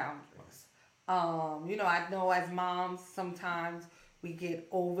kind of boundaries. I know as moms, sometimes we get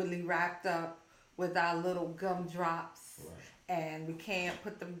overly wrapped up with our little gumdrops, and we can't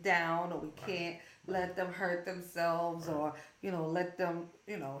put them down, or we can't let them hurt themselves, or let them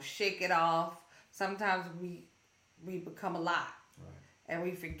shake it off. Sometimes we become a lot, and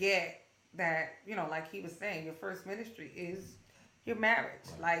we forget that like he was saying, your first ministry is your marriage.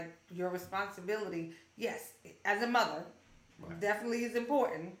 Like, your responsibility, yes, as a mother, definitely is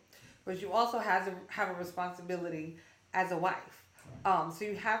important, but you also have a responsibility as a wife. So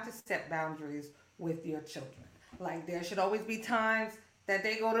you have to set boundaries with your children. Like, there should always be times that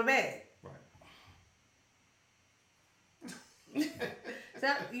they go to bed. So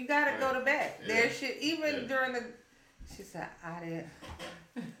you gotta go to bed. There should, even during the. She said, I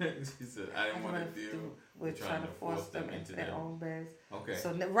didn't. She said, I didn't want to deal with trying to force them into their own beds. Okay.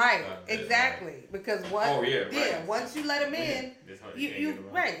 So exactly, because once you let them in, you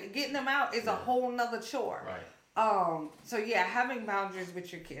getting them out is a whole nother chore. Right. So having boundaries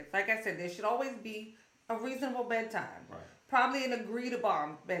with your kids. Like I said, there should always be a reasonable bedtime. Right. Probably an agreed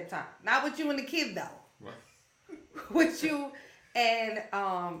upon bedtime. Not with you and the kid though. Right. With you and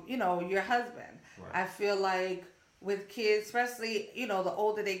your husband. Right. I feel like with kids, especially the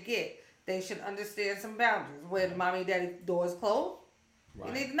older they get, they should understand some boundaries. When mommy and daddy doors closed,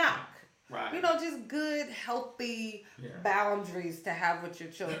 you need to knock. Right. Just good, healthy boundaries to have with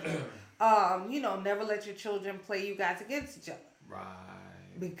your children. Never let your children play you guys against each other.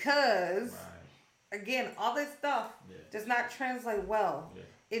 Right. Because again, all this stuff does not translate well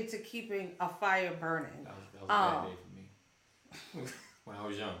into keeping a fire burning. That was a bad day for me. When I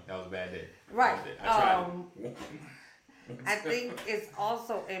was young, that was a bad day. Right. I tried it. I think it's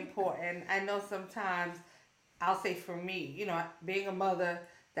also important. I know sometimes, I'll say for me, being a mother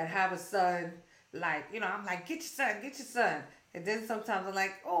that have a son, like, I'm like, get your son. And then sometimes I'm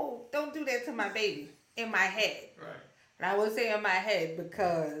like, oh, don't do that to my baby, in my head. Right. And I will say in my head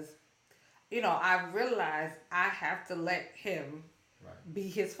because, I realized I have to let him be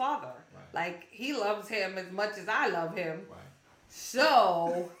his father. Right. Like, he loves him as much as I love him. Right.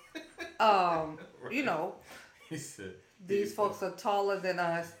 So, He said, these folks are taller than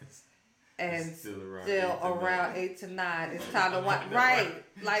us and still around 8 to 9. It's time to watch. Right.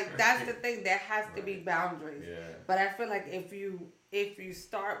 Like that's the thing. There has to be boundaries. Yeah. But I feel like if you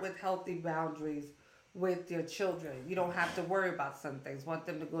start with healthy boundaries with your children, you don't have to worry about some things. Want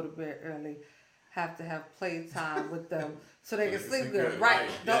them to go to bed early, have to have playtime with them so they can sleep good. Right.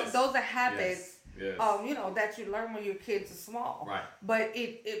 Yes. Those are habits. Yes. That you learn when your kids are small. Right. But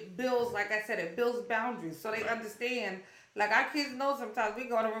it builds, like I said, it builds boundaries so they understand. Like our kids know sometimes we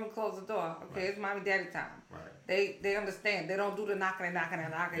go in the room and close the door. Okay, it's mommy daddy time. Right. They understand. They don't do the knocking and knocking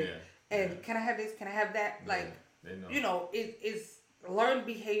and knocking. Yeah. And can I have this? Can I have that? Like they know. It's learned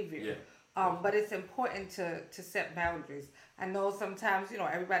behavior. Yeah. But it's important to set boundaries. I know sometimes,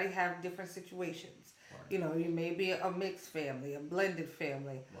 everybody have different situations. Right. You may be a mixed family, a blended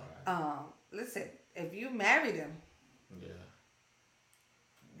family. Right. Listen, if you marry them,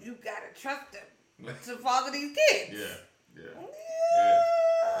 you gotta trust them to father these kids.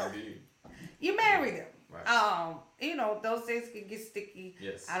 Yeah. Indeed. You marry them. Right. Those things can get sticky.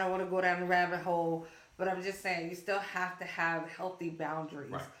 Yes. I don't want to go down the rabbit hole, but I'm just saying you still have to have healthy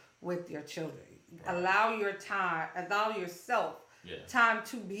boundaries with your children. Right. Allow yourself time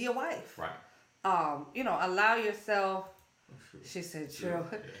to be a wife. Right. Allow yourself. She said, "True."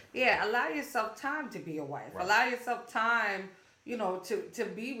 Yeah. Allow yourself time to be a wife. Right. Allow yourself time, to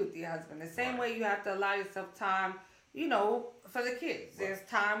be with your husband. The same way you have to allow yourself time, for the kids. Right. There's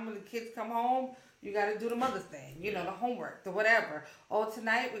time when the kids come home. You got to do the mother thing, the homework, the whatever. Oh,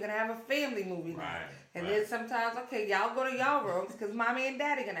 tonight we're going to have a family movie night. And then sometimes, okay, y'all go to y'all rooms because mommy and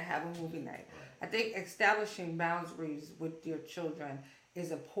daddy going to have a movie night. Right. I think establishing boundaries with your children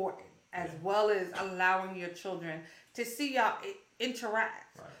is important, as well as allowing your children to see y'all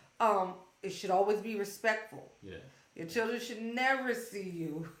interact. Right. It should always be respectful. Yeah. Your children should never see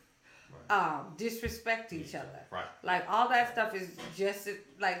you disrespect each other. Right. Like all that stuff is just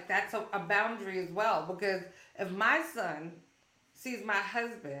like that's a boundary as well. Because if my son sees my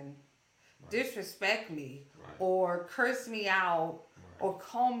husband disrespect me or curse me out or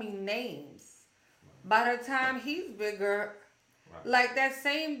call me names, by the time he's bigger, like that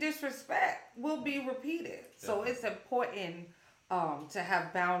same disrespect will be repeated. So it's important to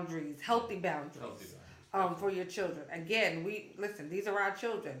have boundaries, healthy boundaries, for your children. Again, these are our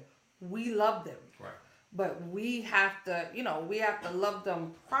children. We love them. Right. But we have to love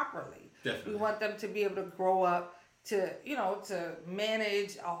them properly. Definitely. We want them to be able to grow up to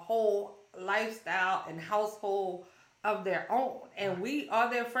manage a whole lifestyle and household of their own. And we are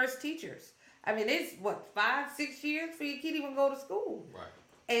their first teachers. I mean, it's 5-6 years for your kid even go to school. Right.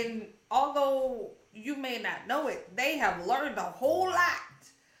 And although you may not know it, they have learned a whole lot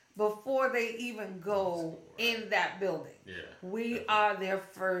before they even go in that building. Yeah, we are their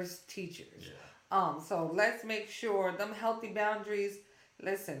first teachers. Yeah. So let's make sure them healthy boundaries,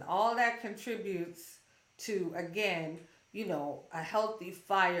 listen, all that contributes to, again, a healthy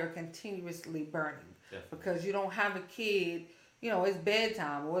fire continuously burning. Definitely. Because you don't have a kid, it's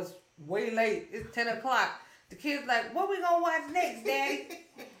bedtime or it's way late, it's 10 o'clock. The kid's like, what we gonna watch next, Daddy?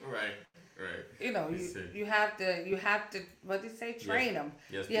 Right. You have to, what did they say? Train them.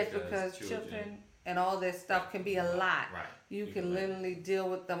 Yes, because children and all this stuff can be a lot. Right. You can literally deal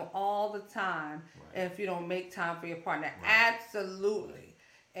with them all the time if you don't make time for your partner. Right. Absolutely.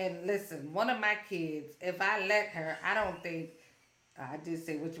 And listen, one of my kids, if I let her, I don't think, I did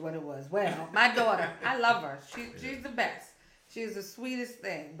say which one it was. Well, my daughter, I love her. She's the best. She's the sweetest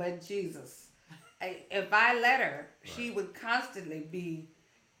thing. But Jesus, if I let her, she would constantly be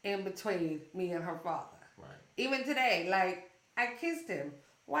in between me and her father. Right. Even today, like, I kissed him.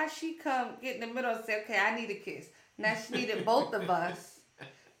 Why she come get in the middle and say, okay, I need a kiss. Now she needed both of us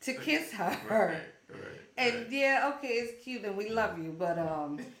to kiss her. Right. And okay, it's cute and we love you, but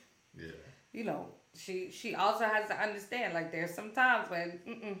she also has to understand, like, there's some times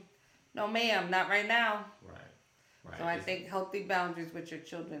when, no ma'am, not right now. Right. So I think healthy boundaries with your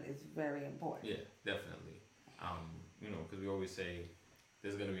children is very important. Yeah, definitely. Because we always say,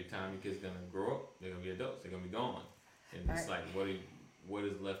 there's going to be time your kids going to grow up, they're going to be adults, they're going to be gone. And it's like, what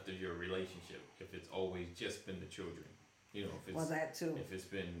is left of your relationship if it's always just been the children? If it's, that too. If it's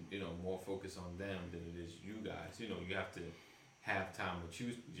been, more focus on them than it is you guys, you have to have time with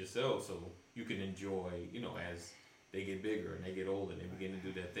yourself so you can enjoy, as they get bigger and they get older and they begin to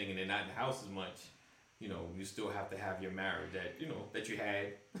do their thing and they're not in the house as much, you still have to have your marriage that, that you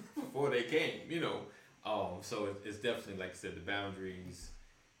had before they came, So it's definitely, like I said, the boundaries.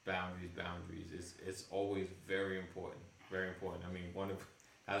 It's always very important. Very important. I mean,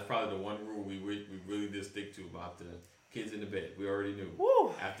 that's probably the one rule we really did stick to about the kids in the bed. We already knew.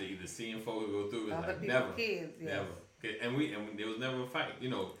 Woo! After either seeing folks go through, it's like never, And there was never a fight. You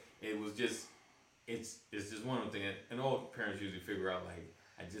know, it was just it's just one of the things, and all parents usually figure out like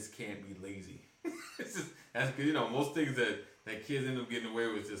I just can't be lazy. It's just that's good. You know, most things that kids end up getting away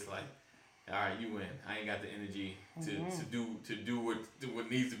with is just like, all right, you win. I ain't got the energy to do what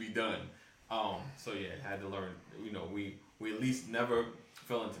needs to be done. So yeah, I had to learn. You know, we at least never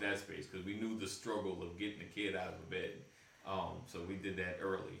fell into that space because we knew the struggle of getting the kid out of the bed. So we did that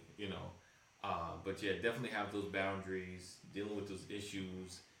early. You know, but yeah, definitely have those boundaries, dealing with those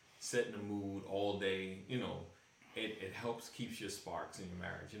issues, setting the mood all day. You know, it helps keeps your sparks in your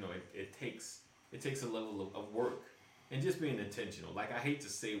marriage. You know, it takes a level of work and just being intentional. Like I hate to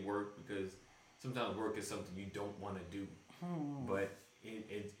say work because sometimes work is something you don't want to do, but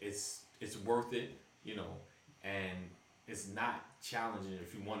it's worth it. You know, and it's not challenging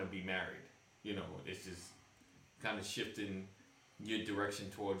if you want to be married. You know, it's just kind of shifting your direction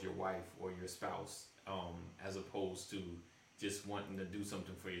towards your wife or your spouse, as opposed to just wanting to do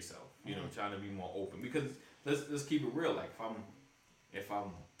something for yourself. You know, trying to be more open because let's keep it real. Like if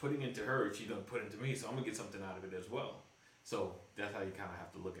I'm putting into her, she's gonna put into me, so I'm gonna get something out of it as well. So that's how you kind of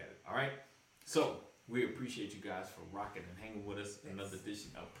have to look at it. All right. So we appreciate you guys for rocking and hanging with us. Yes. Another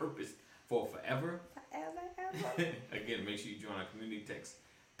edition of Purpose for Forever. Forever. Again, make sure you join our community. Text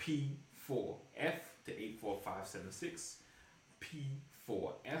P4F to 84576.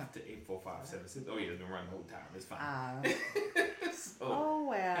 P4F to 84576. Oh yeah, it's been running the whole time. It's fine. Oh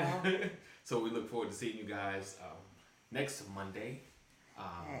well. So we look forward to seeing you guys next Monday.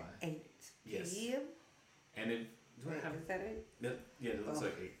 At 8 yes. p.m. And if is that it? Yeah, it looks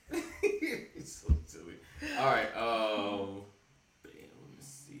like 8. It's so silly. All right. Let me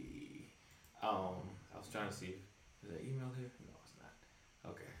see. I was trying to see. Is there email here? No, it's not.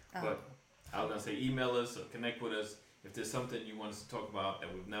 Okay. But I was gonna say email us or connect with us if there's something you want us to talk about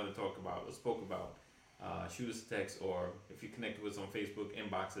that we've never talked about or spoke about. Shoot us a text, or if you connect with us on Facebook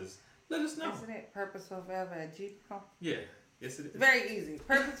inboxes, let us know. Isn't it purposefulforever@gmail.com? Yeah. Yes, it is. Very easy.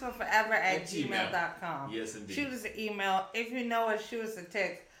 Purposefulforever@gmail.com. Yes, indeed. Shoot us an email. If you know us, shoot us a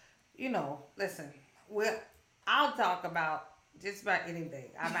text. You know, listen, I'll talk about just about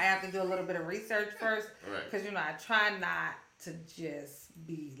anything. I might have to do a little bit of research first. Right. Because, you know, I try not to just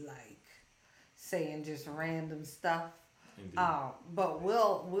be like saying just random stuff. Indeed. But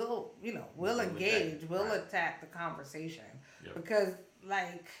we'll engage. We'll attack the conversation. Yep. Because,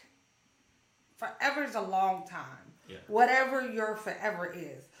 like, forever is a long time. Yeah. Whatever your forever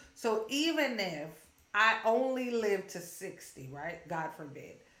is. So even if I only live to 60, right? God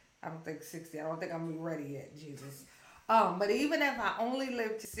forbid. I don't think 60. I don't think I'm ready yet, Jesus. But even if I only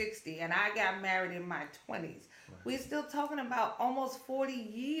live to 60 and I got married in my 20s, we're still talking about almost 40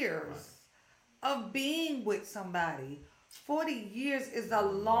 years of being with somebody. 40 years is a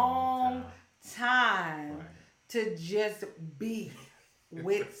long time to just be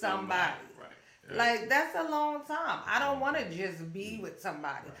with somebody. Like, that's a long time. I don't want to just be with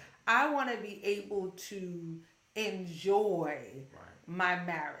somebody. I want to be able to enjoy my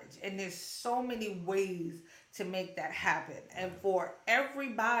marriage. And there's so many ways to make that happen. And for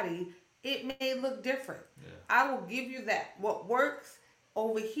everybody, it may look different. Yeah. I will give you that. What works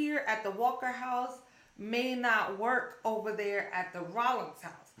over here at the Walker house may not work over there at the Rollins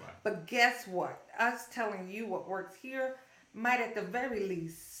house. Right. But guess what? Us telling you what works here might at the very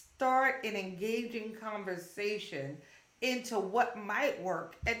least start an engaging conversation into what might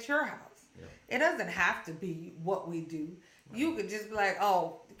work at your house. Yeah. It doesn't have to be what we do. Right. You could just be like,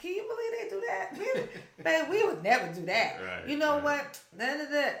 oh, can you believe they do that? Man, we would never do that. Right, you know what?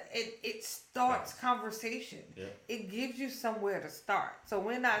 It starts conversation. Yeah. It gives you somewhere to start. So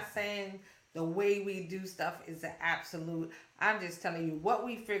we're not saying the way we do stuff is an absolute. I'm just telling you what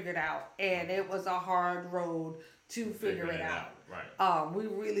we figured out, and it was a hard road to figure it out. Right. We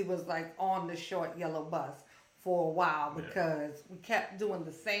really was like on the short yellow bus for a while because we kept doing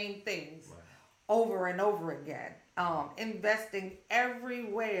the same things over and over again. Investing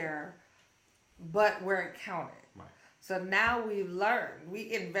everywhere but where it counted. Right. So now we've learned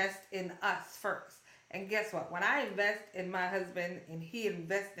we invest in us first. And guess what? When I invest in my husband and he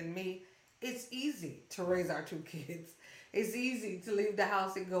invests in me, it's easy to raise our 2 kids. It's easy to leave the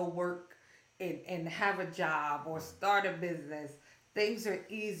house and go work and have a job or start a business. Things are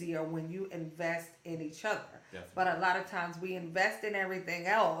easier when you invest in each other. Definitely. But a lot of times we invest in everything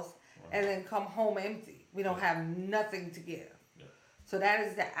else and then come home empty. We don't have nothing to give. Yeah. So that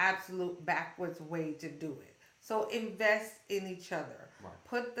is the absolute backwards way to do it. So invest in each other. Right.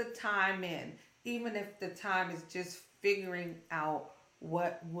 Put the time in, even if the time is just figuring out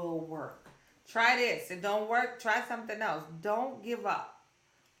what will work. Try this. It don't work. Try something else. Don't give up.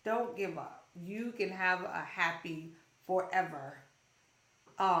 Don't give up. You can have a happy forever.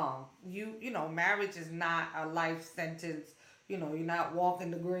 You know, marriage is not a life sentence. You know, you're not walking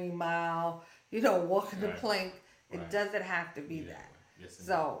the green mile, you know, walking the Right. plank. It Right. doesn't have to be Yeah. that. Yes, indeed.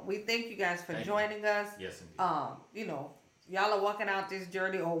 So we thank you guys for Thank you. joining us. Yes, indeed. You know, y'all are walking out this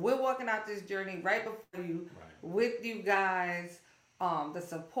journey, or we're walking out this journey right before you, Right. with you guys. The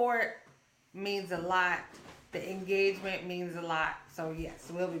support means a lot. The engagement means a lot. So yes,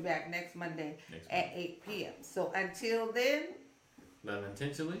 we'll be back next Monday at 8 p.m. So until then, Love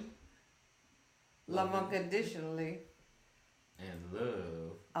intentionally. love unconditionally And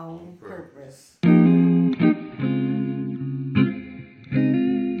love on purpose.